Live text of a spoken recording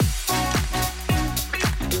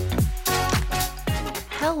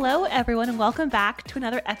Hello, everyone, and welcome back to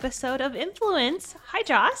another episode of Influence. Hi,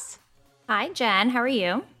 Joss. Hi, Jen. How are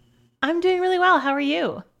you? I'm doing really well. How are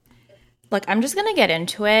you? Look, I'm just going to get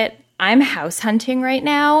into it. I'm house hunting right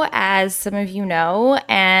now, as some of you know,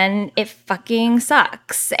 and it fucking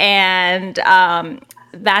sucks. And I'm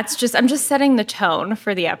just setting the tone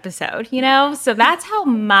for the episode, you know? So that's how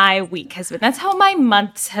my week has been. That's how my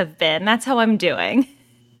months have been. That's how I'm doing.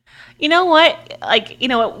 You know what?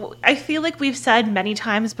 I feel like we've said many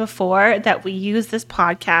times before that we use this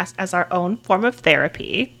podcast as our own form of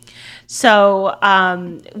therapy. So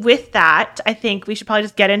with that, I think we should probably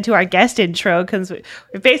just get into our guest intro because we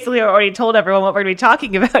basically already told everyone what we're going to be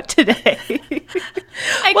talking about today.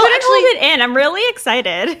 I couldn't hold it in. I'm really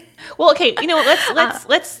excited. Well, okay. You know,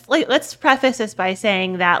 let's preface this by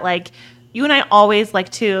saying that like you and I always like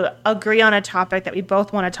to agree on a topic that we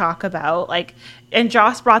both want to talk about. Like, and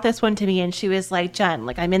Joss brought this one to me, and she was like, "Jen,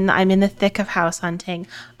 like I'm in the thick of house hunting.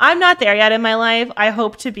 I'm not there yet in my life. I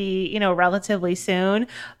hope to be, relatively soon,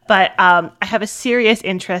 but I have a serious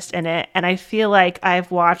interest in it, and I feel like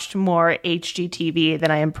I've watched more HGTV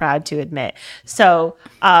than I am proud to admit. So,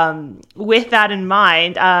 with that in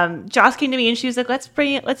mind, Joss came to me and she was like, "Let's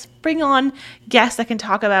bring on guests that can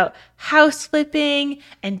talk about house flipping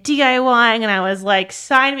and DIYing," and I was like,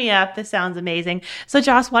 "Sign me up! This sounds amazing." So,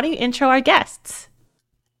 Joss, why don't you intro our guests?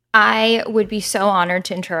 I would be so honored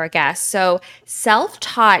to intro our guests. So,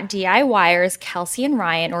 self-taught DIYers Kelsey and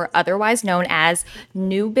Ryan, or otherwise known as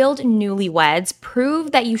New Build Newlyweds,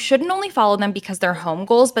 prove that you shouldn't only follow them because they're home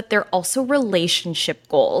goals, but they're also relationship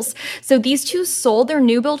goals. So, these two sold their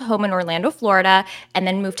new build home in Orlando, Florida, and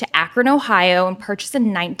then moved to Akron, Ohio, and purchased a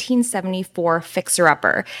 1974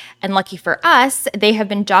 fixer-upper. And lucky for us, they have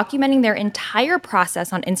been documenting their entire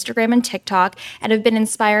process on Instagram and TikTok and have been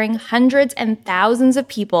inspiring hundreds and thousands of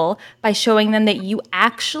people by showing them that you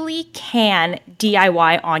actually can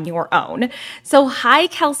DIY on your own. So hi,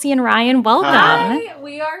 Kelsey and Ryan. Welcome. Hi.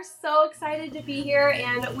 We are so excited to be here,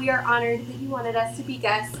 and we are honored that you wanted us to be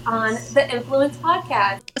guests on the Influence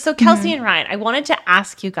podcast. So Kelsey and Ryan, I wanted to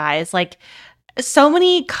ask you guys, like, so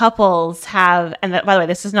many couples have, and by the way,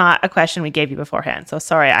 this is not a question we gave you beforehand. So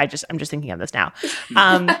sorry, I'm just thinking of this now.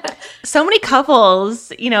 So many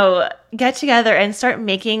couples, get together and start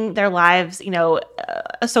making their lives,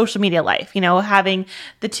 a social media life. Having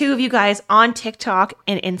the two of you guys on TikTok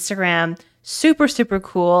and Instagram, super, super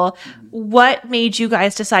cool. What made you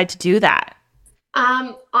guys decide to do that?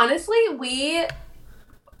 Honestly,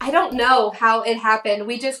 I don't know how it happened.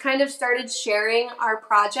 We just kind of started sharing our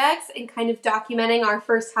projects and kind of documenting our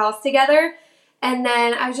first house together. And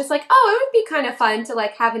then I was just like, oh, it would be kind of fun to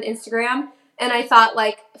like have an Instagram. And I thought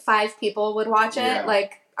like 5 people would watch it,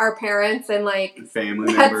 like our parents and like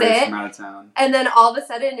family members from out of town. And then all of a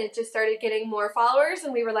sudden it just started getting more followers.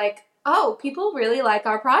 And we were like, oh, people really like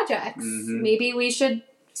our projects. Mm-hmm. Maybe we should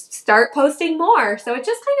start posting more. So it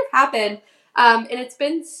just kind of happened. And it's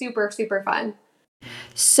been super, super fun.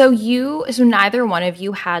 So neither one of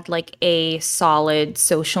you had like a solid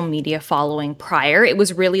social media following prior. It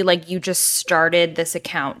was really like you just started this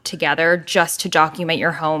account together just to document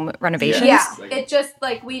your home renovations. Yeah. It just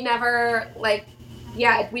like we never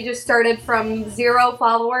we just started from 0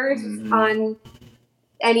 followers on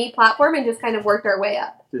any platform and just kind of worked our way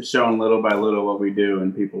up. Just showing little by little what we do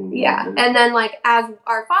and people. And then like as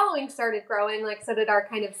our following started growing, like so did our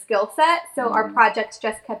kind of skill set. So our projects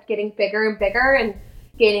just kept getting bigger and bigger and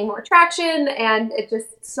gaining more traction, and it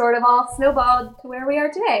just sort of all snowballed to where we are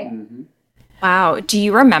today. Mm-hmm. Wow. Do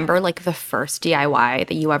you remember like the first DIY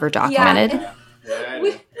that you ever documented? Yeah.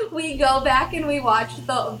 We go back and we watch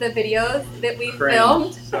the videos that we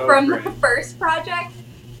filmed from the first project,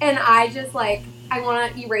 and I just like I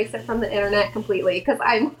want to erase it from the internet completely because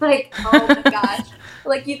I'm like, oh my gosh.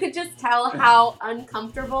 Like, you could just tell how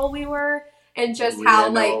uncomfortable we were and just we how,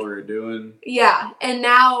 didn't know like... what we were doing. Yeah. And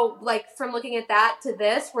now, like, from looking at that to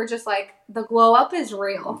this, we're just like, the glow up is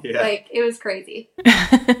real. Yeah. Like, it was crazy.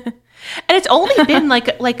 And it's only been,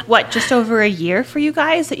 like what, just over a year for you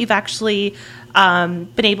guys that you've actually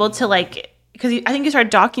been able to, like... Because I think you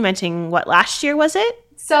started documenting, what, last year, was it?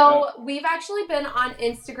 So, we've actually been on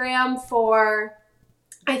Instagram for...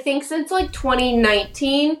 I think since like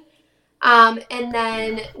 2019, and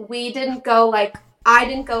then we didn't go I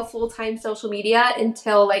didn't go full-time social media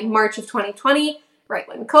until like March of 2020, right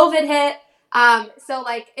when COVID hit. So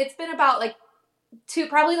like it's been about like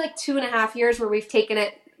probably 2.5 years where we've taken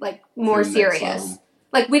it like more serious.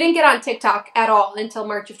 Like we didn't get on TikTok at all until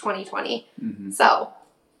March of 2020. Mm-hmm. So.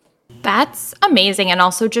 That's amazing, and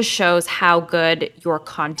also just shows how good your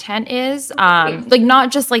content is. Like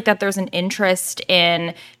not just like that there's an interest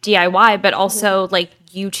in DIY, but also like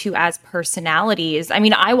you two as personalities. I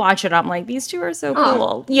mean, I watch it, I'm like, these two are so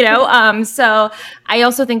cool, you know? So I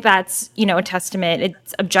also think that's, you know, a testament.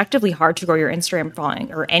 It's objectively hard to grow your Instagram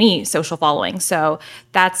following or any social following. So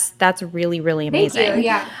that's really, really amazing. Thank you.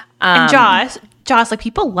 Yeah. And Josh, like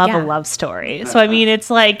people love a love story. So I mean,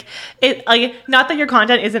 it's like not that your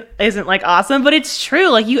content isn't like awesome, but it's true.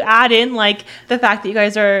 Like you add in like the fact that you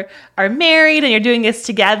guys are married and you're doing this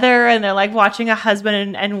together, and they're like watching a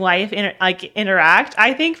husband and wife interact.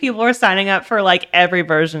 I think people are signing up for like every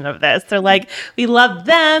version of this. They're like, we love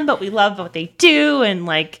them, but we love what they do, and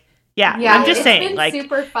like I'm just saying, like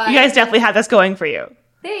super fun. You guys definitely have this going for you.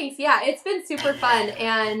 Thanks. Yeah, it's been super fun,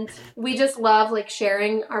 and we just love like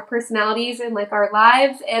sharing our personalities and like our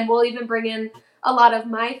lives, and we'll even bring in a lot of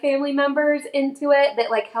my family members into it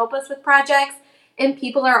that like help us with projects, and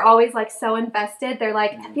people are always like so invested. They're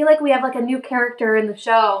like, I feel like we have like a new character in the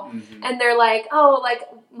show, and they're like, oh, like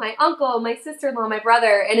my uncle, my sister-in-law, my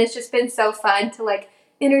brother, and it's just been so fun to like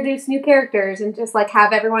introduce new characters and just like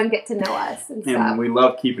have everyone get to know us and stuff. And we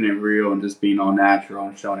love keeping it real and just being all natural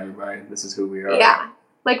and showing everybody this is who we are. Yeah.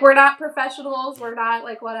 Like, we're not professionals. We're not,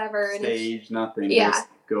 like, whatever. Stage, nothing. Yeah. Just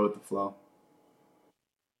go with the flow.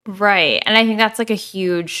 Right. And I think that's, like, a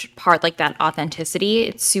huge part, like, that authenticity.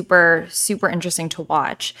 It's super, super interesting to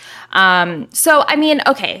watch. So, I mean,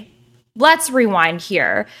 okay, let's rewind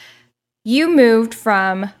here. You moved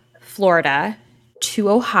from Florida to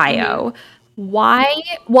Ohio. Why?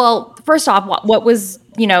 Well, first off, what was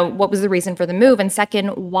the reason for the move? And second,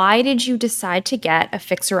 why did you decide to get a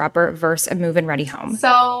fixer-upper versus a move-in ready home?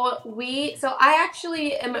 So I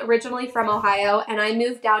actually am originally from Ohio, and I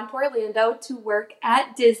moved down to Orlando to work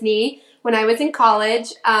at Disney when I was in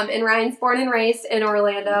college. And Ryan's born and raised in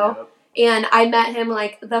Orlando. Yep. And I met him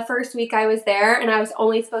like the first week I was there, and I was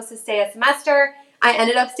only supposed to stay a semester. I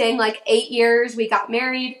ended up staying like 8 years. We got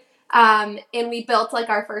married. And we built like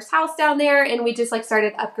our first house down there, and we just like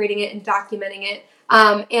started upgrading it and documenting it.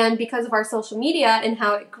 And because of our social media and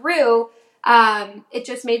how it grew, it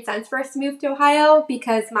just made sense for us to move to Ohio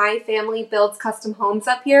because my family builds custom homes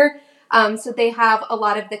up here. So they have a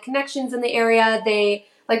lot of the connections in the area.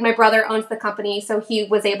 Like my brother owns the company, so he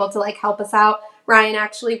was able to like help us out. Ryan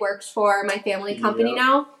actually works for my family company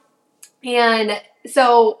now. And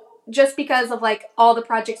so just because of like all the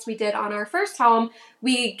projects we did on our first home,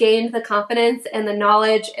 we gained the confidence and the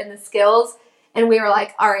knowledge and the skills. And we were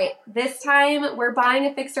like, all right, this time we're buying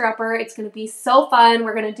a fixer-upper. It's going to be so fun.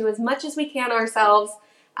 We're going to do as much as we can ourselves.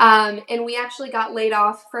 And we actually got laid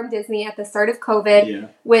off from Disney at the start of COVID,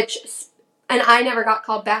 and I never got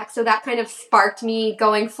called back. So that kind of sparked me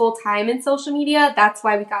going full-time in social media. That's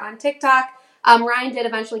why we got on TikTok. Ryan did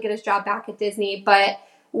eventually get his job back at Disney, but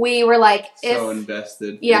we were like, so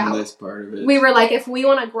invested in this part of it. We were like, if we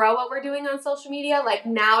want to grow what we're doing on social media, like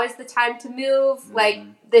now is the time to move. Like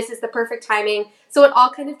this is the perfect timing. So it all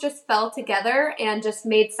kind of just fell together and just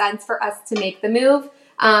made sense for us to make the move.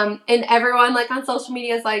 And everyone like on social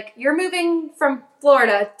media is like, you're moving from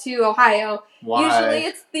Florida to Ohio. Why? Usually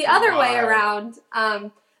it's the other way around.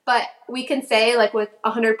 But we can say like with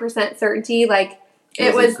 100% certainty, like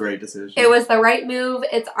it was a great decision. It was the right move.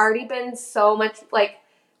 It's already been so much like,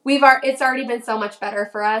 it's already been so much better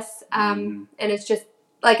for us. And it's just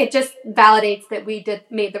like, it just validates that we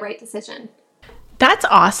made the right decision. That's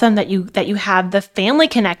awesome that you have the family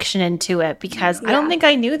connection into it, because I don't think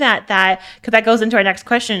I knew that because that goes into our next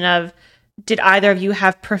question of, did either of you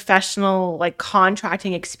have professional like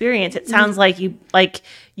contracting experience? It sounds like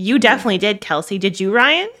you definitely did, Kelsey. Did you,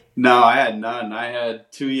 Ryan? No, I had none. I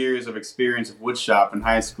had 2 years of experience of woodshop in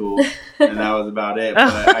high school, and that was about it.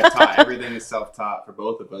 But I taught everything is self-taught for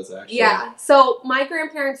both of us, actually. Yeah. So my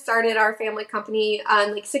grandparents started our family company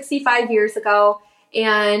like 65 years ago,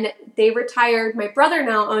 and they retired. My brother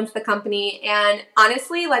now owns the company, and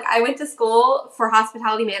honestly, like I went to school for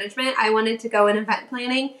hospitality management. I wanted to go in event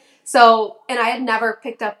planning. So, and I had never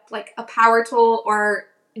picked up like a power tool or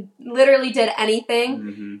literally did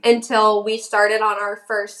anything until we started on our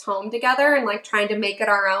first home together and like trying to make it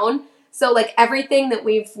our own. So like everything that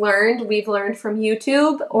we've learned from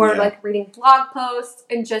YouTube or like reading blog posts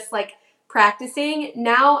and just like practicing.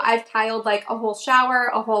 Now I've tiled like a whole shower,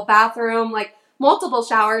 a whole bathroom, like multiple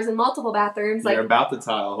showers and multiple bathrooms. You're like about to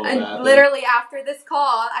tile a whole bathroom. Literally after this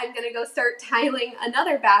call, I'm going to go start tiling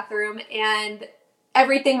another bathroom, and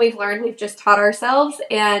everything we've learned, we've just taught ourselves.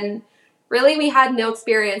 And really, we had no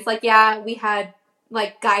experience. Like, we had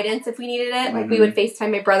like guidance if we needed it. Like we would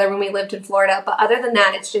FaceTime my brother when we lived in Florida. But other than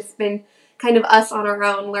that, it's just been kind of us on our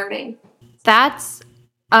own learning. That's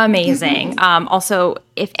amazing. Also,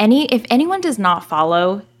 if anyone does not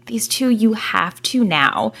follow these two, you have to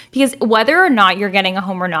now, because whether or not you're getting a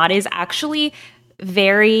home or not is actually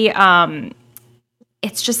very,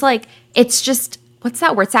 it's just, what's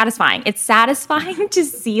that word? Satisfying. It's satisfying to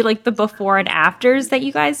see like the before and afters that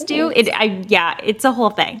you guys do. It's a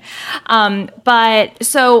whole thing. But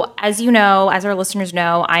so as you know, as our listeners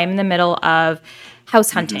know, I am in the middle of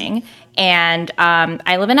house hunting. And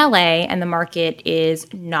I live in LA, and the market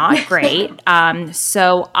is not great.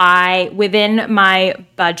 So within my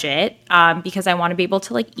budget, because I want to be able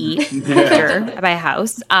to like eat after I buy a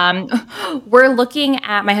house, my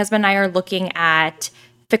husband and I are looking at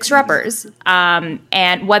fixer-uppers.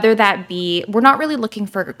 And whether that be, we're not really looking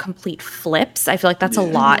for complete flips. I feel like that's a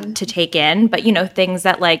lot to take in, but things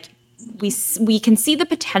that like we can see the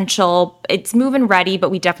potential. It's move-in ready,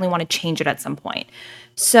 but we definitely want to change it at some point.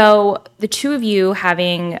 So the two of you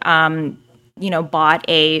having, bought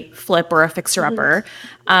a flip or a fixer-upper,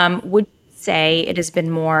 would say it has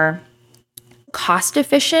been more cost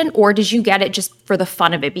efficient, or did you get it just for the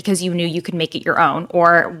fun of it because you knew you could make it your own,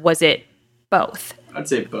 or was it both? I'd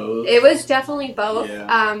say both. It was definitely both,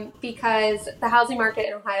 because the housing market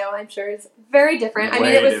in Ohio, I'm sure, is very different.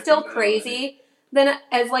 It was still crazy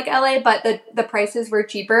as like LA, but the prices were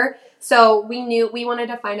cheaper. So we knew we wanted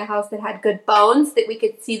to find a house that had good bones that we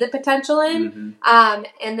could see the potential in.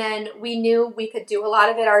 And then we knew we could do a lot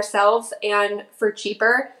of it ourselves and for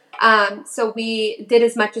cheaper. So we did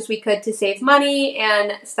as much as we could to save money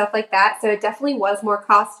and stuff like that. So it definitely was more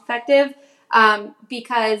cost effective,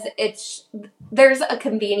 because there's a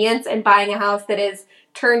convenience in buying a house that is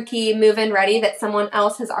turnkey, move-in ready that someone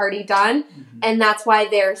else has already done. And that's why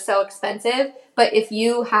they're so expensive. But if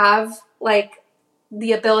you have like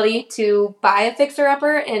the ability to buy a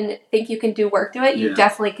fixer-upper and think you can do work to it, you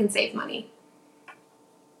definitely can save money.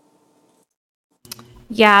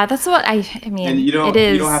 Yeah, that's what I mean. And you don't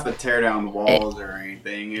have to tear down walls or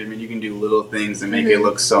anything. You can do little things and make it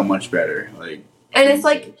look so much better. And it's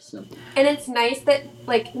like, simple. And it's nice that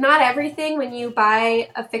like not everything when you buy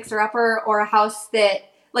a fixer-upper or a house that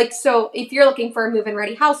like, so if you're looking for a move-in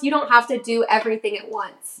ready house, you don't have to do everything at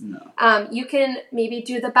once. No. You can maybe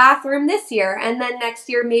do the bathroom this year, and then next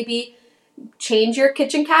year maybe change your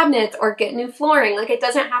kitchen cabinets or get new flooring. Like, it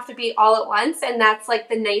doesn't have to be all at once, and that's like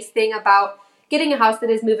the nice thing about getting a house that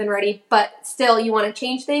is move-in ready, but still you want to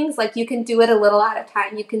change things. Like, you can do it a little at a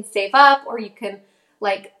time. You can save up, or you can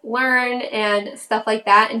like learn and stuff like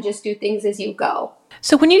that and just do things as you go.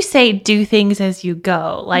 So when you say do things as you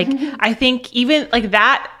go, like I think even like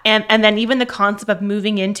that and then even the concept of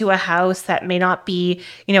moving into a house that may not be,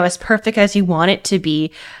 as perfect as you want it to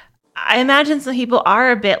be, I imagine some people are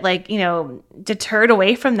a bit like, deterred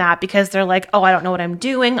away from that because they're like, oh, I don't know what I'm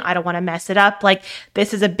doing. I don't want to mess it up. Like,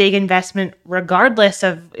 this is a big investment regardless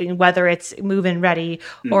of whether it's move-in ready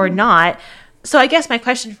or not. So I guess my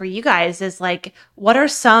question for you guys is like, what are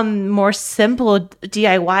some more simple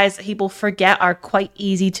DIYs that people forget are quite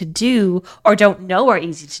easy to do or don't know are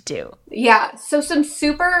easy to do? Yeah. So some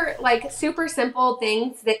super simple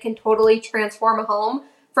things that can totally transform a home.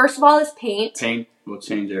 First of all is paint. Paint will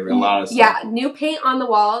change a lot of stuff. Yeah. New paint on the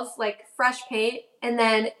walls, like fresh paint. And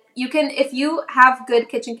then you can, if you have good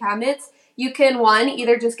kitchen cabinets, you can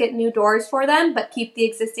either just get new doors for them, but keep the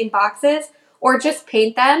existing boxes, or just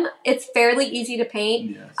paint them. It's fairly easy to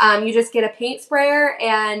paint. Yes. You just get a paint sprayer,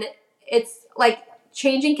 and it's like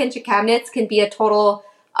changing kitchen cabinets can be a total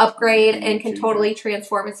upgrade and can totally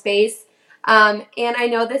transform a space. And I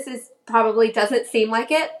know this probably doesn't seem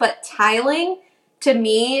like it, but tiling to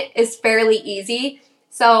me is fairly easy.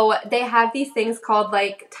 So they have these things called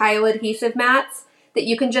like tile adhesive mats that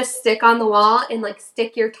you can just stick on the wall and like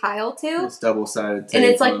stick your tile to. It's double-sided tape. And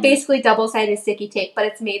it's like basically double-sided sticky tape, but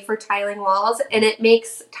it's made for tiling walls, and it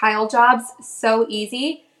makes tile jobs so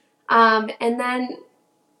easy. And then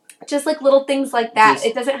just like little things like that.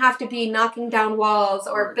 It doesn't have to be knocking down walls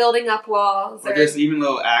or building up walls. Or just even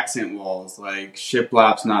little accent walls. Like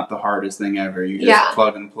shiplap's not the hardest thing ever. You just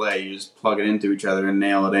plug and play. You just plug it into each other and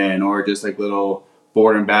nail it in. Or just like little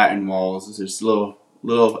board and batten walls. It's just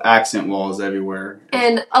little accent walls everywhere.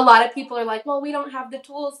 And a lot of people are like, well, we don't have the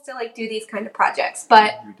tools to like do these kind of projects.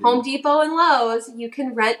 But Home Depot and Lowe's, you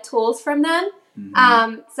can rent tools from them.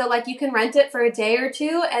 So like you can rent it for a day or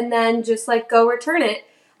two and then just like go return it.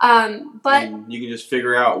 But and you can just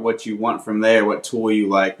figure out what you want from there, what tool you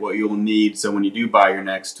like, what you'll need. So when you do buy your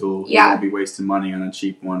next tool, you won't be wasting money on a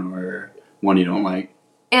cheap one or one you don't like.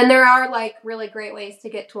 And there are like really great ways to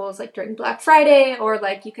get tools like during Black Friday, or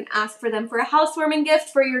like you can ask for them for a housewarming gift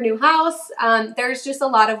for your new house. There's just a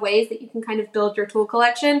lot of ways that you can kind of build your tool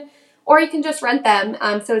collection, or you can just rent them.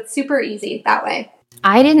 So it's super easy that way.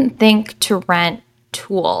 I didn't think to rent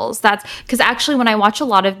tools. That's because actually when I watch a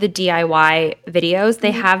lot of the DIY videos,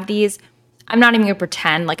 they have these, I'm not even gonna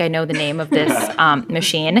pretend like I know the name of this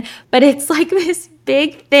machine, but it's like this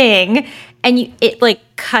big thing, and it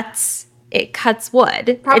cuts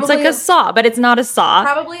wood. Probably it's like a saw, but it's not a saw.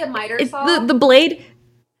 Probably a miter saw. The blade.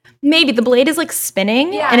 Maybe the blade is like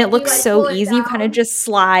spinning, and it looks so easy. You kind of just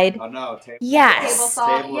slide. Oh no! Yes. Table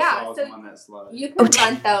saw. Yeah. So you can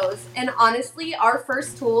rent those. And honestly, our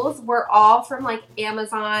first tools were all from like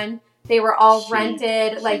Amazon. They were all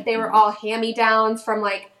rented. Like they were all hand-me-downs from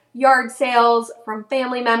like yard sales from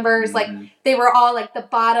family members. Mm-hmm. Like they were all like the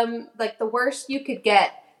bottom, like the worst you could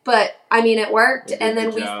get. But I mean, it worked. And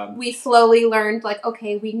then we slowly learned like,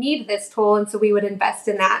 okay, we need this tool, and so we would invest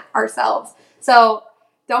in that ourselves. So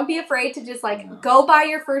don't be afraid to just go buy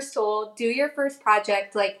your first tool, do your first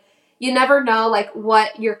project. Like you never know like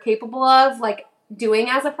what you're capable of like doing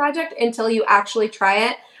as a project until you actually try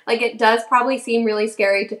it. Like it does probably seem really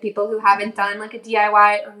scary to people who haven't done like a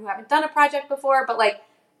DIY or who haven't done a project before, but like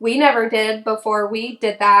we never did before we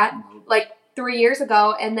did that like 3 years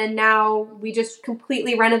ago. And then now we just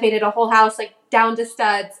completely renovated a whole house like down to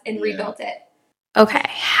studs and rebuilt it. Okay,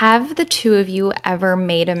 have the two of you ever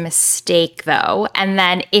made a mistake though? And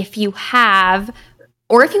then if you have,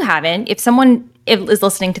 or if you haven't, if someone is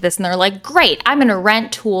listening to this and they're like, great, I'm going to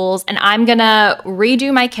rent tools and I'm going to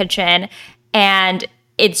redo my kitchen and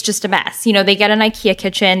it's just a mess. You know, they get an IKEA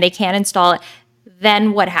kitchen, they can't install it.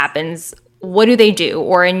 Then what happens? What do they do?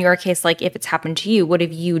 Or in your case, like if it's happened to you, what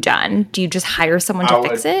have you done? Do you just hire someone to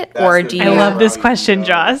fix it? Or do you... I love this question,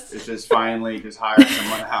 Joss. It's just finally just hire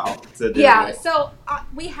someone out to do it. So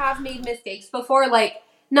we have made mistakes before, like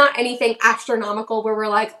not anything astronomical where we're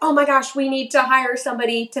like, oh my gosh, we need to hire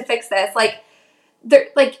somebody to fix this. Like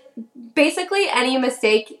basically any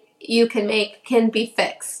mistake you can make can be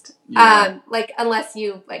fixed. Yeah. Like unless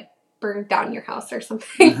you like burn down your house or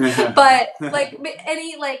something. But like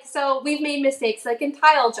so we've made mistakes like in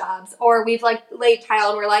tile jobs, or we've like laid tile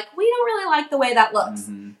and we're like, we don't really like the way that looks.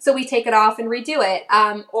 Mm-hmm. So we take it off and redo it.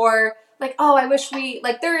 Or like, oh, I wish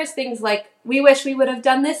there is things like we wish we would have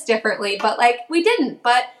done this differently, but like we didn't.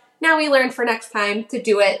 But now we learn for next time to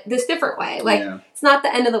do it this different way. Like it's not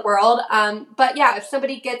the end of the world. But yeah, if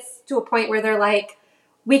somebody gets to a point where they're like,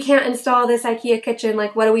 we can't install this IKEA kitchen,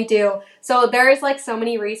 like what do we do? So there's like so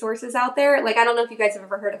many resources out there. Like I don't know if you guys have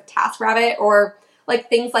ever heard of TaskRabbit or like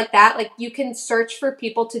things like that. Like you can search for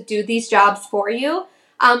people to do these jobs for you.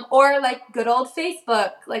 Or like good old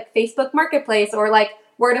Facebook, like Facebook Marketplace, or like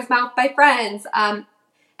word of mouth by friends. And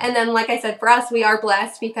then like I said, for us, we are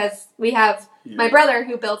blessed because we have my brother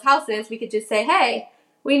who builds houses. We could just say, hey,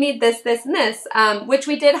 we need this, this, and this, which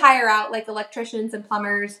we did hire out like electricians and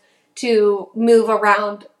plumbers to move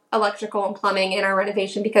around electrical and plumbing in our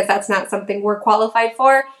renovation because that's not something we're qualified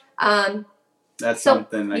for. That's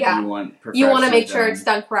something that you want you want to make sure it's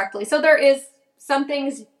done correctly. So there is some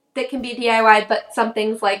things that can be DIY, but some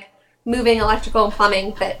things like moving electrical and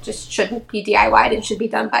plumbing that just shouldn't be DIY'd and should be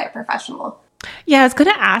done by a professional. Yeah, I was going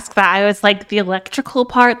to ask that. I was like, the electrical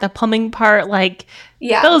part, the plumbing part, like,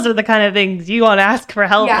 those are the kind of things you want to ask for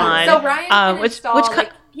help on. So Ryan can install,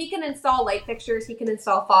 he can install light fixtures, he can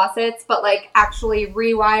install faucets, but like actually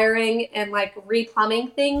rewiring and like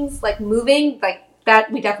replumbing things, like moving, like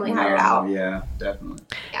that we definitely hired out. Yeah, definitely.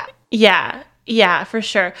 Yeah, for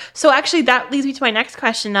sure. So actually that leads me to my next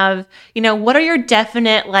question of, what are your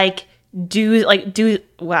definite do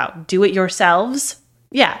it yourselves?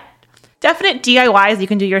 Yeah. Definite DIYs you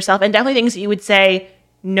can do yourself, and definitely things that you would say,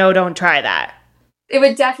 no, don't try that. It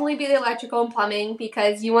would definitely be the electrical and plumbing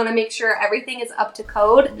because you want to make sure everything is up to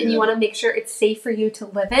code and you want to make sure it's safe for you to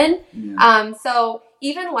live in. Yeah. So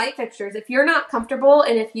even light fixtures, if you're not comfortable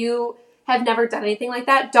and if you have never done anything like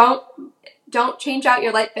that, don't change out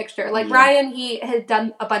your light fixture. Like Ryan, he has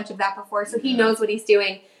done a bunch of that before, so he knows what he's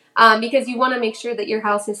doing. Because you want to make sure that your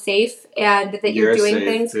house is safe and that you're doing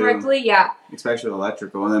things correctly. Yeah. Especially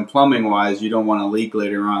electrical. And then plumbing wise, you don't want a leak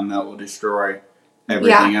later on that will destroy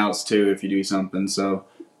everything else too if you do something. So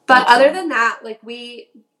but other than that, like we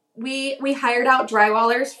hired out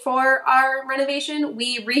drywallers for our renovation.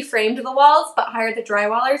 We reframed the walls but hired the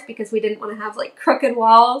drywallers because we didn't want to have like crooked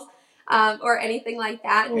walls or anything like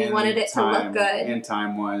that, and we wanted it to look good. And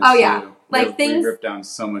time wise. Oh yeah. Like we ripped down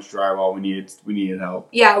so much drywall, we needed help.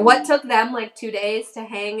 Yeah, what took them like 2 days to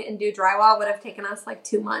hang and do drywall would have taken us like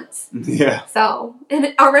 2 months. Yeah. So,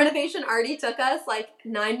 and our renovation already took us like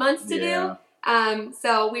 9 months to do.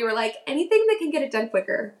 So we were like, anything that can get it done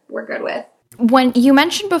quicker, we're good with. When you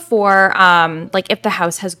mentioned before, like if the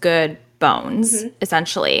house has good bones,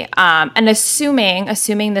 essentially, and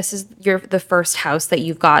assuming this is the first house that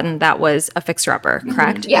you've gotten that was a fixer-upper,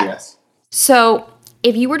 correct? Yeah. Yes. So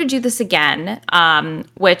if you were to do this again,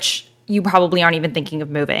 which you probably aren't even thinking of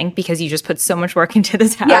moving because you just put so much work into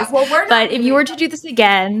this house. Yeah, well, we're not But if moving, you were to do this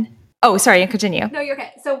again, oh, sorry, continue. No, you're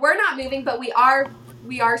okay. So we're not moving, but we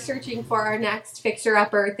are searching for our next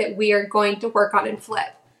fixer-upper that we are going to work on and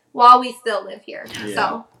flip while we still live here. Yeah.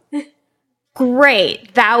 So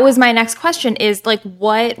Great. That was my next question is like,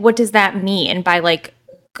 what does that mean by like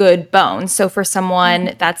good bones? So for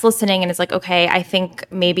someone that's listening and is like, okay, I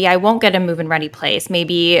think maybe I won't get a move-in ready place.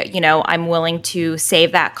 Maybe, I'm willing to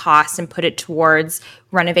save that cost and put it towards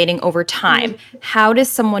renovating over time. How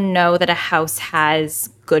does someone know that a house has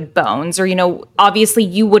good bones? Or, obviously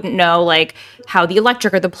you wouldn't know like how the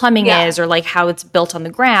electric or the plumbing is or like how it's built on the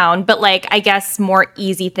ground, but like I guess more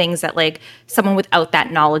easy things that like someone without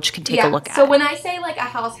that knowledge can take a look at. So when I say like a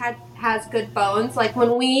house has good bones, like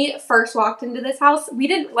when we first walked into this house, we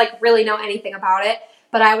didn't like really know anything about it,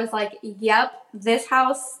 but I was like, yep, this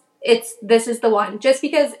house, this is the one, just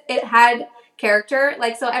because it had character.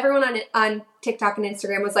 Like, so everyone on TikTok and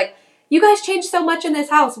Instagram was like, you guys changed so much in this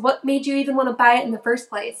house. What made you even want to buy it in the first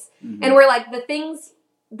place? And we're like, the things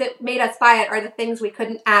that made us buy it are the things we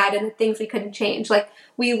couldn't add and the things we couldn't change. Like,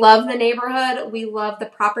 we love the neighborhood. We love the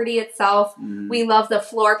property itself. We love the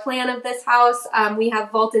floor plan of this house. We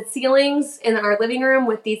have vaulted ceilings in our living room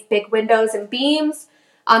with these big windows and beams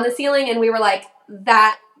on the ceiling. And we were like,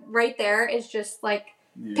 that right there is just like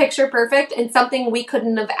picture perfect and something we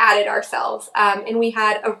couldn't have added ourselves. And we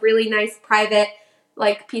had a really nice private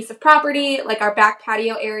like piece of property, like our back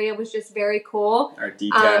patio area was just very cool. Our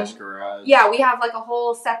detached garage. Yeah, we have like a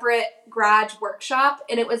whole separate garage workshop,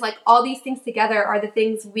 and it was like all these things together are the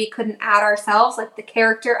things we couldn't add ourselves, like the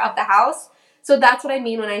character of the house. So that's what I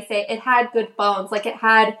mean when I say it had good bones. Like it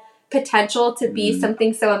had potential to be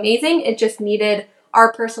something so amazing. It just needed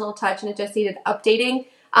our personal touch and it just needed updating.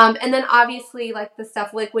 And then obviously like the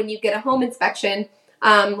stuff like when you get a home inspection,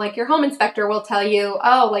 like your home inspector will tell you,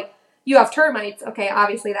 oh, like you have termites. Okay,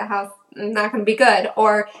 obviously that house is not going to be good.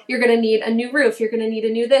 Or you're going to need a new roof. You're going to need a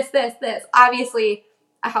new this. Obviously,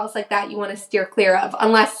 a house like that you want to steer clear of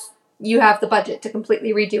unless you have the budget to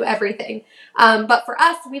completely redo everything. But for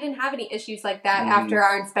us, we didn't have any issues like that after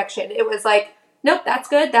our inspection. It was like, nope, that's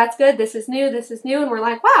good. This is new. And we're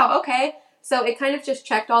like, wow, okay. So it kind of just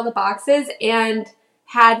checked all the boxes and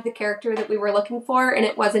had the character that we were looking for. And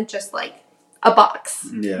it wasn't just like a box.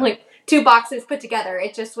 Yeah. Like 2 boxes put together.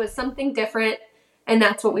 It just was something different, and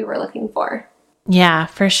that's what we were looking for. Yeah,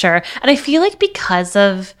 for sure. And I feel like because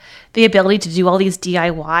of the ability to do all these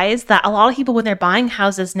DIYs, that a lot of people when they're buying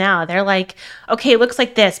houses now, they're like, okay, it looks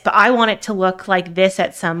like this, but I want it to look like this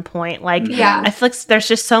at some point. Like, I feel like there's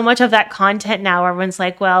just so much of that content now where everyone's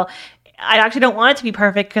like, well, I actually don't want it to be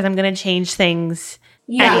perfect because I'm going to change things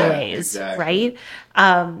anyways, right?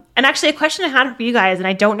 And actually a question I had for you guys, and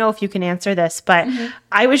I don't know if you can answer this, but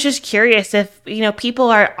I was just curious if, people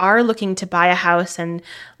are looking to buy a house and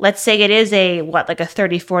let's say it is like a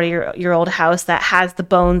 30, 40-year-old house that has the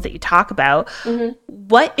bones that you talk about.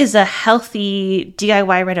 What is a healthy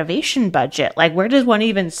DIY renovation budget? Like, where does one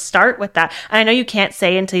even start with that? And I know you can't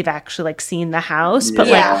say until you've actually like seen the house, but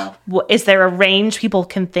like, is there a range people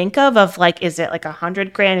can think of like, is it like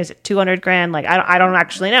 $100,000? Is it $200,000? Like, I don't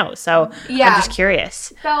actually know. So I'm just curious.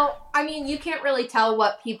 So, I mean, you can't really tell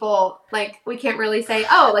what people, like, we can't really say,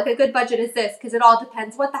 oh, like a good budget is this, because it all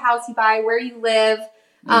depends what the house you buy, where you live,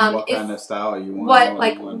 what kind of style you want.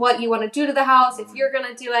 What you want to do to the house, if you're going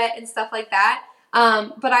to do it and stuff like that.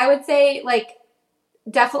 But I would say, like,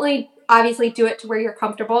 definitely, obviously do it to where you're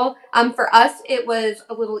comfortable. For us, it was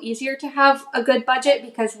a little easier to have a good budget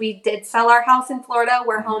because we did sell our house in Florida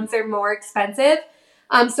where homes are more expensive.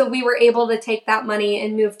 So we were able to take that money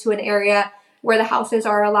and move to an area where the houses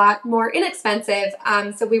are a lot more inexpensive.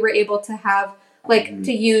 So we were able to have, like,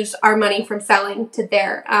 to use our money from selling to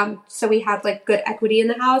there. So we had, like, good equity in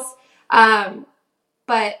the house.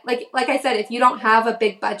 But, like I said, if you don't have a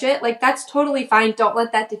big budget, like, that's totally fine. Don't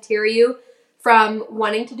let that deter you from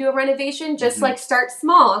wanting to do a renovation. Just, like, start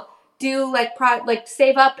small. Do, like,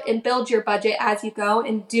 save up and build your budget as you go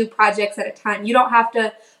and do projects at a time. You don't have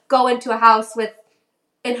to go into a house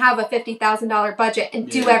and have a $50,000 budget and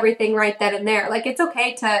do everything right then and there. Like, it's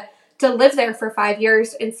okay to live there for 5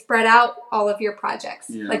 years and spread out all of your projects.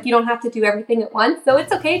 Like, you don't have to do everything at once. So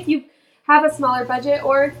it's okay if you have a smaller budget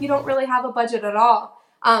or if you don't really have a budget at all.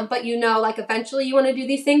 But like, eventually you want to do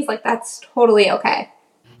these things. Like, that's totally okay.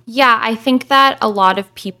 Yeah, I think that a lot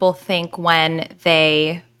of people think when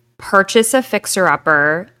they purchase a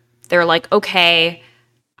fixer-upper, they're like, okay,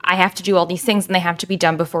 I have to do all these things and they have to be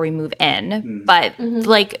done before we move in. But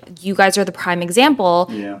like, you guys are the prime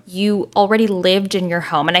example. You already lived in your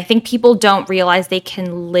home. And I think people don't realize they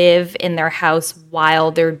can live in their house while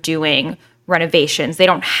they're doing renovations. They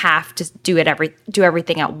don't have to do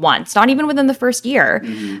everything at once, not even within the first year.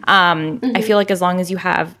 I feel like as long as you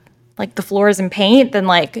have like the floors and paint, then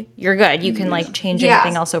like you're good. You can like change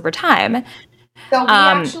anything else over time.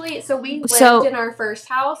 So we lived in our first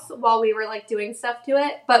house while we were like doing stuff to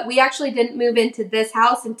it, but we actually didn't move into this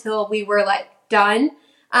house until we were like done.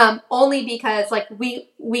 Only because like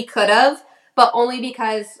we could have, but only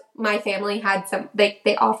because my family had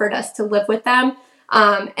they offered us to live with them.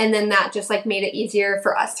 And then that just like made it easier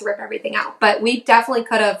for us to rip everything out. But we definitely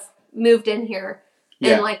could have moved in here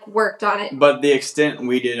and like worked on it. But the extent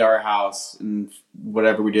we did our house and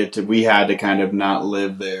whatever we did we had to kind of not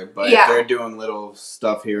live there. But if they're doing little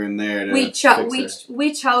stuff here and there. We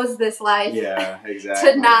chose this life. Yeah,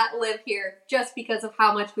 exactly. To not live here just because of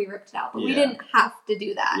how much we ripped it out. But we didn't have to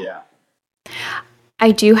do that. Yeah.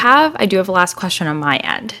 I do have a last question on my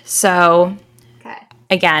end. So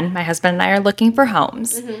again, my husband and I are looking for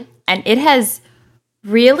homes, and it has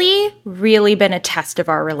really, really been a test of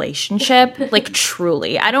our relationship. Like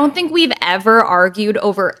truly. I don't think we've ever argued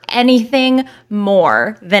over anything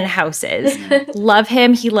more than houses. Love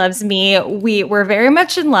him. He loves me. We're very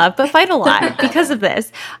much in love, but fight a lot because of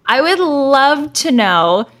this. I would love to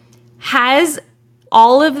know, has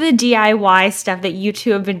all of the DIY stuff that you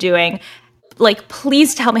two have been doing, like,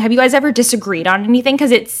 please tell me, have you guys ever disagreed on anything?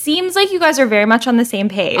 Because it seems like you guys are very much on the same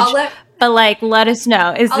page. But like, let us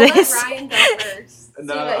know. I'll let Ryan go first. See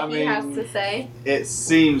what he has to say. It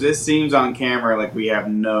seems on camera like we have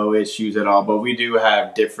no issues at all, but we do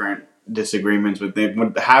have different disagreements with them.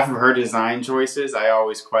 With half of her design choices, I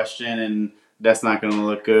always question, and that's not going to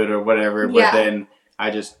look good or whatever. But then I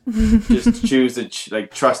just choose to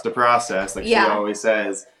trust the process, like she always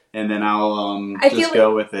says, and then I'll just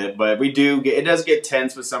go with it. But it does get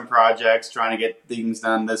tense with some projects, trying to get things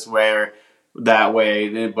done this way or that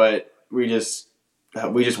way. But we just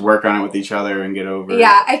work on it with each other and get over it.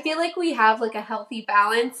 Yeah, I feel like we have like a healthy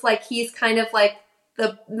balance. Like he's kind of like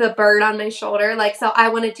the bird on my shoulder. Like, so I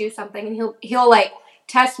want to do something and he'll like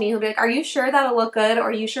test me. He'll be like, are you sure that'll look good? Or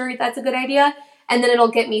are you sure that's a good idea? And then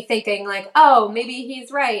it'll get me thinking like, oh, maybe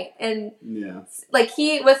he's right. And like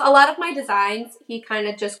with a lot of my designs, he kind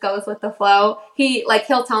of just goes with the flow.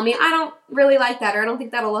 He'll tell me, I don't really like that, or I don't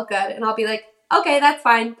think that'll look good. And I'll be like, okay, that's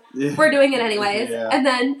fine. We're doing it anyways. And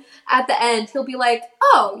then at the end, he'll be like,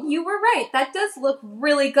 oh, you were right. That does look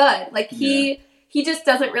really good. Like he just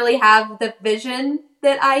doesn't really have the vision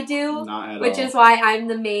that I do, which is why I'm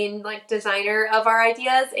the main like designer of our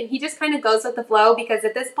ideas. And he just kind of goes with the flow because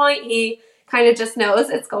at this point he kind of just knows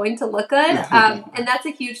it's going to look good. And that's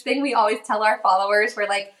a huge thing we always tell our followers. We're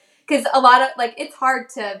like, because a lot of like, it's hard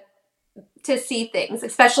to see things,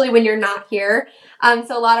 especially when you're not here.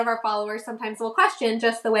 So a lot of our followers sometimes will question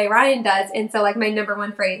just the way Ryan does. And so like my number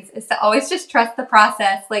one phrase is to always just trust the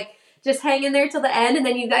process. Like just hang in there till the end and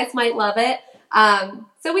then you guys might love it.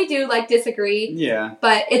 So we do like disagree. Yeah.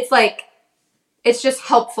 But it's like, it's just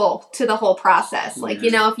helpful to the whole process. Like, you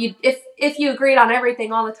know, if you agreed on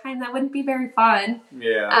everything all the time, that wouldn't be very fun.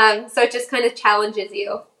 Yeah. So it just kind of challenges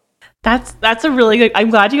you. That's a really good. I'm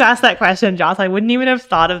glad you asked that question, Joss. I wouldn't even have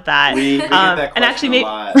thought of that. We get that question and actually, a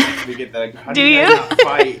lot. We get that. How do you guys not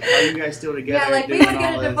fight? How are you guys still together? Yeah, like we would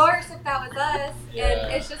get a divorce if that was us. Yeah.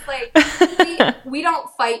 And it's just like we don't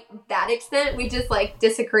fight that extent. We just like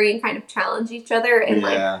disagree and kind of challenge each other in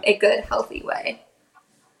like a good, healthy way.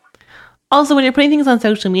 Also, when you're putting things on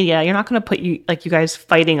social media, you're not going to put you guys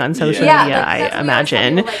fighting on social media, I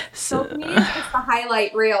imagine. Social media is just the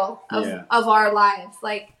highlight reel of our lives.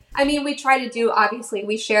 Like, I mean, we try to do, obviously,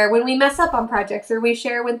 we share when we mess up on projects or we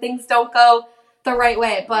share when things don't go the right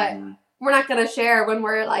way, but we're not going to share when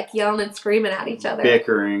we're like yelling and screaming at each other.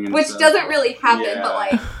 Bickering. And which doesn't really happen, but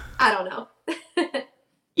like, I don't know.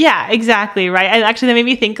 Yeah, exactly. Right. And actually, that made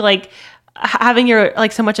me think like having your,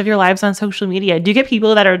 like so much of your lives on social media. Do you get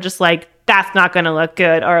people that are just like, that's not going to look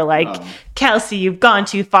good, or like, Kelsey, you've gone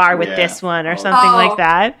too far with this one, or something like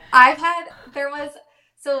that?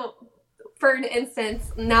 For an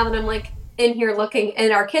instance, now that I'm like in here looking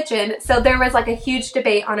in our kitchen, so there was like a huge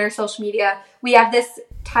debate on our social media. We have this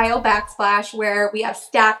tile backsplash where we have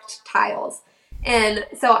stacked tiles. And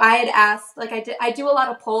so I had asked, like I do a lot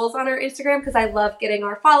of polls on our Instagram because I love getting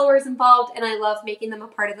our followers involved and I love making them a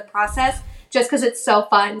part of the process just because it's so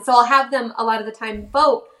fun. So I'll have them a lot of the time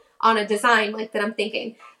vote on a design like that I'm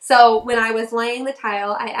thinking. So when I was laying the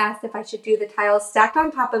tile, I asked if I should do the tiles stacked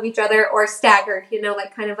on top of each other or staggered, you know,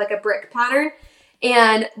 like kind of like a brick pattern.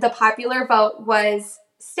 And the popular vote was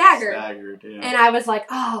staggered. And I was like,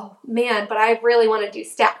 oh man, but I really want to do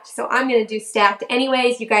stacked. So I'm going to do stacked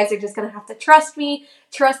anyways. You guys are just going to have to trust me,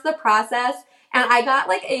 trust the process. And I got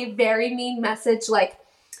like a very mean message like,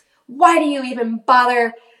 why do you even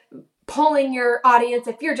bother polling your audience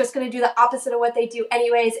if you're just going to do the opposite of what they do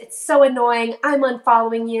anyways? It's so annoying. I'm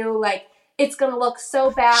unfollowing you. Like, it's going to look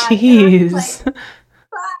so bad. Jeez. Like,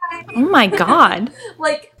 bye. Oh my God.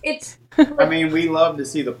 Like, it's... I mean, we love to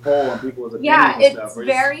see the poll and people's opinions Yeah, and it's stuff.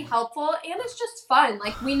 very helpful, and it's just fun.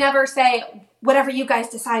 Like, we never say, whatever you guys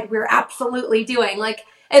decide, we're absolutely doing. Like,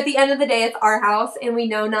 at the end of the day, it's our house, and we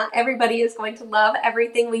know not everybody is going to love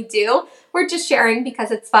everything we do. We're just sharing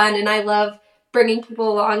because it's fun, and I love bringing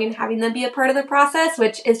people along and having them be a part of the process,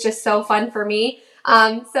 which is just so fun for me.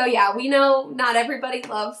 So yeah, we know not everybody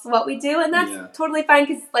loves what we do, and that's totally fine,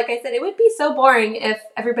 because like I said, it would be so boring if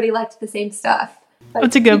everybody liked the same stuff. Like,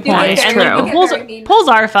 that's a good point. It's true. Polls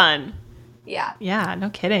are fun. Yeah. Yeah, no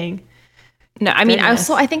kidding. No, I mean,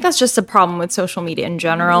 I think that's just a problem with social media in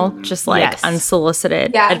general, just like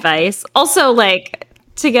unsolicited advice. Also, like,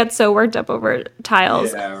 to get so worked up over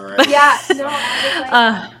tiles. Yeah, right. Yeah, no,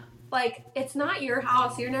 I was like, it's not your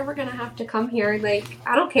house. You're never going to have to come here. Like,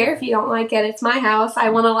 I don't care if you don't like it. It's my house.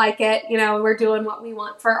 I want to like it. You know, we're doing what we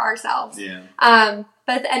want for ourselves. Yeah.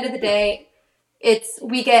 But at the end of the day,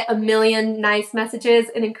 we get a million nice messages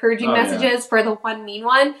and encouraging messages for the one mean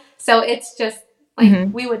one. So it's just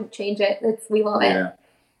like, we wouldn't change it. We love it.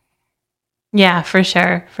 Yeah, for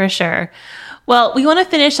sure. For sure. Well, we want to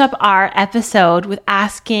finish up our episode with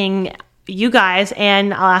asking you guys,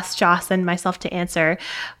 and I'll ask Joss and myself to answer,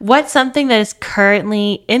 what's something that is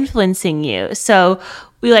currently influencing you? So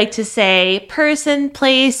we like to say person,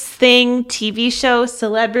 place, thing, TV show,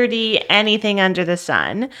 celebrity, anything under the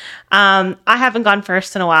sun. I haven't gone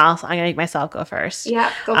first in a while, so I'm going to make myself go first.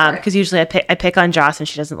 Yeah, go for it. Because usually I pick on Joss and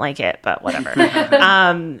she doesn't like it, but whatever.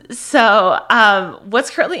 What's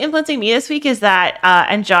currently influencing me this week is that,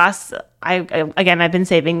 and Joss, I've been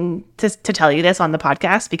saving to tell you this on the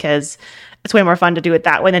podcast because it's way more fun to do it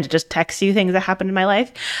that way than to just text you things that happened in my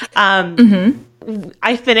life.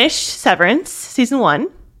 I finished Severance season 1.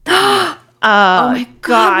 Oh my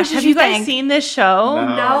gosh! Have you guys seen this show?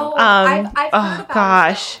 No. I've heard about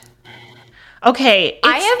gosh. It. Okay,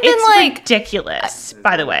 I have been ridiculous.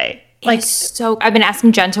 By the way, I've been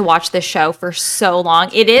asking Jen to watch this show for so long.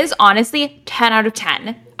 It is honestly 10 out of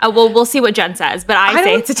 10. We'll see what Jen says, but I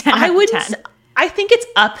say it's a 10 out of 10. I think it's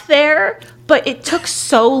up there, but it took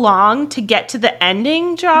so long to get to the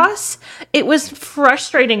ending, Joss. It was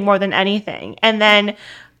frustrating more than anything. And then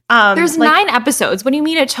there's 9 episodes. What do you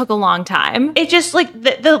mean it took a long time? It just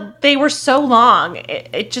they were so long.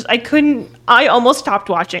 I almost stopped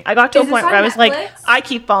watching. I got to a point where I was like, I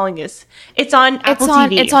keep following this. It's on Apple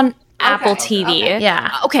TV. It's on Apple TV. Okay.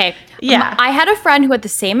 Yeah. Okay. Yeah. I had a friend who had the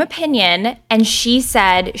same opinion, and she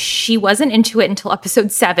said she wasn't into it until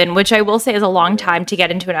episode 7, which I will say is a long time to get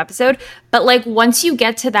into an episode. But like once you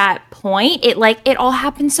get to that point, it all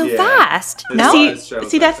happens so fast. No?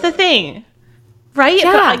 See, that's the thing. Right?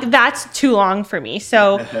 Yeah. But that's too long for me.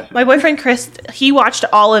 So my boyfriend Chris, he watched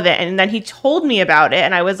all of it and then he told me about it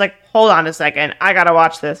and I was like, hold on a second, I gotta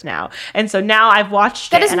watch this now. And so now I've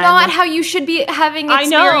watched That it. is not how you should be having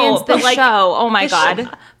experienced the show. Oh my God.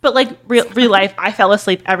 But like real life, I fell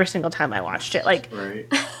asleep every single time I watched it. Like,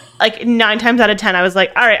 like 9 times out of 10, I was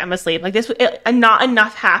like, all right, I'm asleep. Like not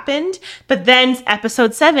enough happened. But then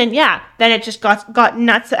episode 7, then it just got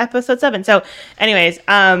nuts at episode 7. So anyways,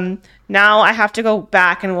 now I have to go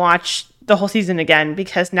back and watch the whole season again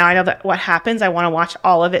because now I know that what happens. I want to watch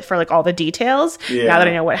all of it for like all the details. Now that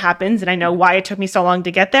I know what happens and I know why it took me so long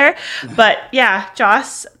to get there. But yeah,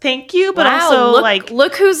 Joss, thank you. But also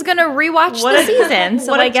look who's gonna rewatch the season.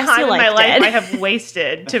 So I guess you liked it. What a time in my life I have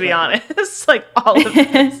wasted, to be honest. Like all of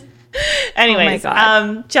this. Anyways,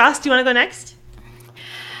 Joss, do you want to go next?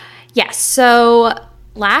 Yes. So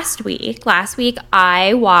last week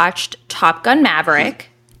I watched Top Gun Maverick.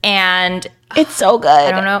 And it's so good. I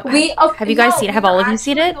don't know. Have you guys seen it? Have all of you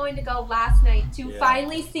seen it? We were going to go last night to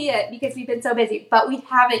finally see it because we've been so busy, but we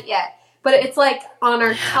haven't yet. But it's like on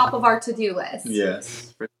our top of our to-do list.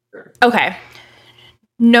 Yes, for sure. Okay.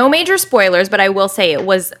 No major spoilers, but I will say it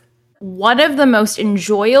was one of the most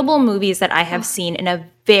enjoyable movies that I have seen in a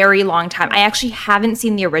very long time. I actually haven't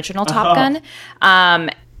seen the original Top Gun.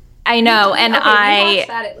 I know, and we watched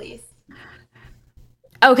that at least.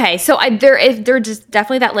 Okay, so they're just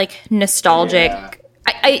definitely that like nostalgic.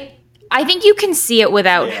 Yeah. I think you can see it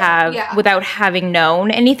without having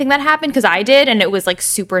known anything that happened because I did, and it was like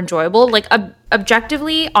super enjoyable. Like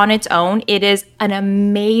objectively on its own, it is an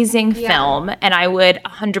amazing film, and I would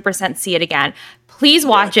 100% see it again. Please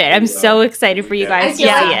watch it. I'm so excited for you guys to see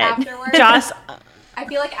it. Joss, I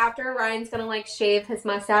feel like after Ryan's gonna like shave his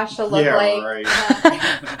mustache to look right.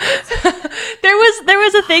 There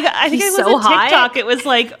was a thing. I think He's it was so a hot. TikTok. It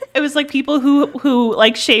was like people who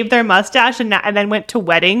like shaved their mustache and then went to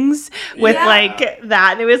weddings with like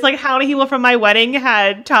that. And it was like how many people from my wedding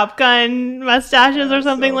had Top Gun mustaches or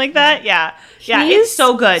something like that. Yeah, He's it's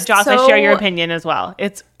so good. Joss, I share your opinion as well.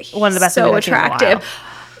 It's one of the best. So movies I've seen in a while. attractive.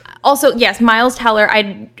 Also, yes, Miles Teller.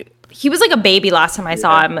 He was like a baby last time I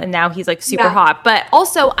saw him, and now he's like super hot. But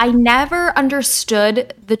also, I never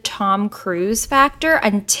understood the Tom Cruise factor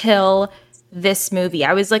until this movie.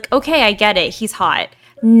 I was like, okay, I get it. He's hot.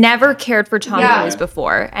 Never cared for Tom Cruise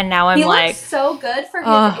before, and now I'm he like, looks so good for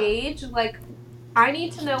his age. Like, I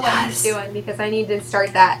need to know what he's doing because I need to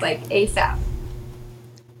start that like ASAP.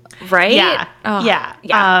 right? Yeah. Oh, Yeah.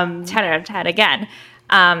 10 out of 10 again.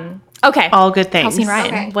 Okay. All good things. Kelsey and Ryan,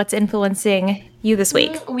 Okay. what's influencing you this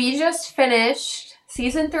week? We just finished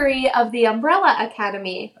season 3 of The Umbrella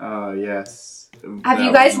Academy. Oh, yes. Have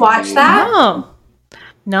you guys watched that? Oh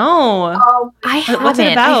no. I haven't. What's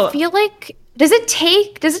it about? I feel like does it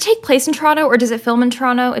take place in Toronto or does it film in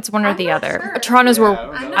Toronto? It's one or I'm the not other. sure. Toronto's where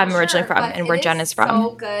I'm not I'm originally sure, from but and where it Jen is from. So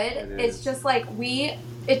good. It's just like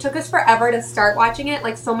it took us forever to start watching it.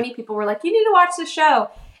 Like so many people were like, "You need to watch the show,"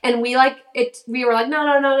 and we were like,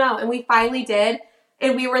 "No," and we finally did,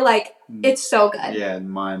 and we were like, "It's so good." Yeah,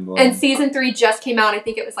 mind blowing. And season 3 just came out. I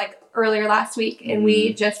think it was like earlier last week, and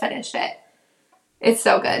we just finished it. It's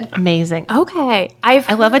so good. Amazing. Okay.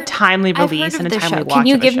 I love a timely I've release heard and of a this timely show. Can watch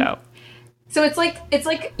you of a give- show. So it's like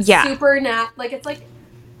Yeah. super like it's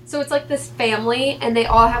like this family and they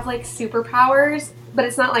all have like superpowers, but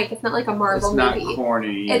it's not like a Marvel it's not movie.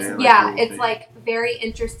 corny. It's either, like it's like very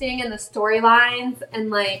interesting in the storylines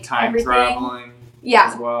and like time everything. traveling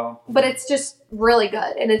Yeah, as well. but it's just really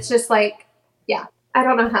good and it's just like I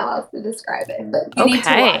don't know how else to describe it, but you need to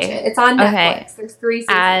Okay. watch it. It's on Netflix. Okay. There's 3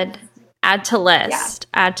 seasons. Add to list.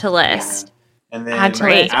 Add to list. And then Add to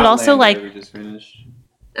Great. list, but also Outlander like we just finished.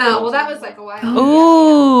 Oh well, that was like a while ago.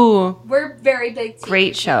 ooh. We're very big TV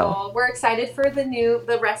Great show. people. We're excited for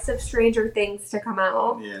the rest of Stranger Things to come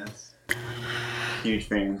out. Yes. Huge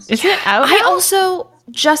fans. Is it out? I also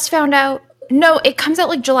just found out. No, it comes out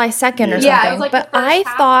like July 2nd or something. Yeah, it was like but the first I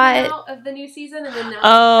half thought, came out of the new season, and then now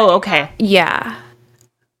Oh, okay. yeah.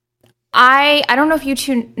 I don't know if you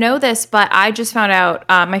two know this, but I just found out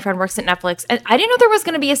my friend works at Netflix, and I didn't know there was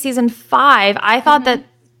going to be a season 5. I thought that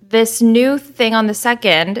this new thing on the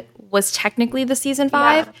 2nd was technically the season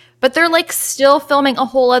 5, but they're like still filming a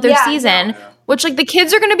whole other season, which like the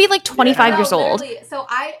kids are going to be like 25 years old. Literally. So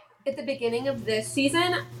at the beginning of this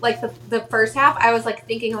season, like the first half, I was like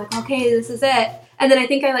thinking like, okay, this is it. And then I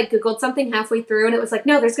think I like Googled something halfway through, and it was like,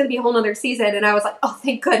 no, there's going to be a whole other season. And I was like, oh,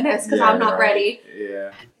 thank goodness, because I'm not ready.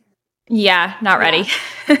 Yeah. Yeah, not ready.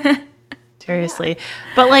 Seriously.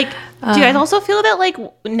 But like, do you guys also feel that like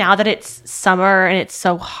now that it's summer and it's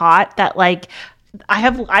so hot that like I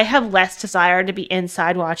have less desire to be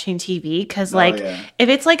inside watching TV because like if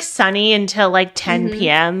it's like sunny until like 10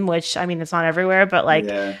 p.m., which I mean it's not everywhere, but like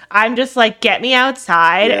I'm just like get me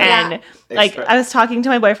outside and like I was talking to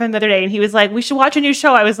my boyfriend the other day and he was like we should watch a new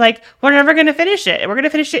show. I was like we're never gonna finish it. We're gonna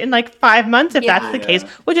finish it in like 5 months if that's the case,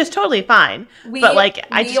 which is totally fine. But like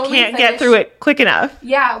I just can't get through it quick enough.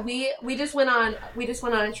 Yeah, we just went on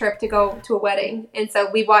a trip to go to a wedding, and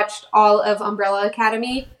so we watched all of Umbrella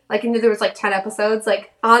Academy. Like, and there was like 10 episodes,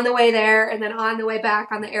 like on the way there and then on the way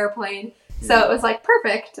back on the airplane. So it was like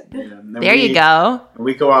perfect. Yeah. There you go.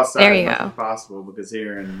 We go outside There you as much go. as possible because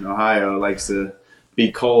here in Ohio it likes to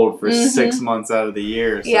be cold for 6 months out of the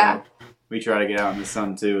year. So we try to get out in the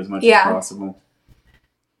sun too as much as possible.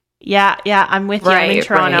 Yeah, I'm with you. I'm in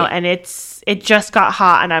Toronto and it just got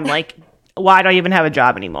hot and I'm like, why do I even have a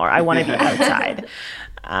job anymore? I want to be outside.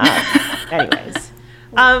 Anyways.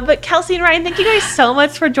 But Kelsey and Ryan, thank you guys so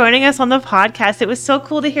much for joining us on the podcast. It was so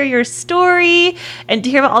cool to hear your story and to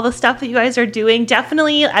hear about all the stuff that you guys are doing.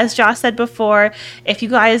 Definitely, as Josh said before, if you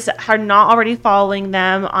guys are not already following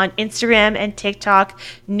them on Instagram and TikTok,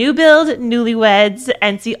 New Build Newlyweds,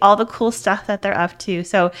 and see all the cool stuff that they're up to.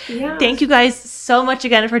 So thank you guys so much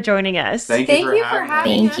again for joining us. Thank you for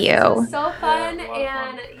having us. Thank you. This was so fun,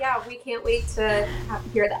 and we can't wait to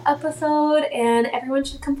hear the episode. And everyone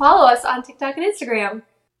should come follow us on TikTok and Instagram.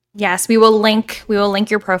 Yes, we will link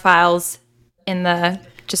your profiles in the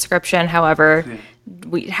description. However,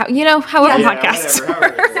 however podcasts.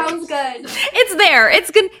 Whatever. Sounds good. It's there.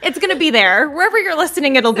 It's gonna be there wherever you're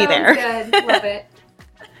listening. It'll be there. Good. Love it.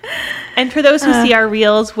 And for those who see our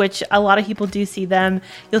reels, which a lot of people do see them,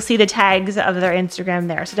 you'll see the tags of their Instagram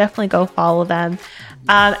there. So definitely go follow them.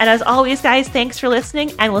 And as always, guys, thanks for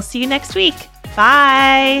listening, and we'll see you next week.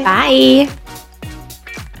 Bye. Bye.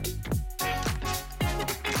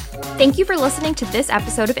 Thank you for listening to this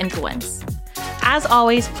episode of Influence. As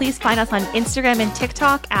always, please find us on Instagram and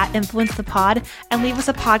TikTok at Influence the Pod and leave us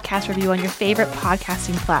a podcast review on your favorite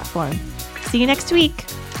podcasting platform. See you next week.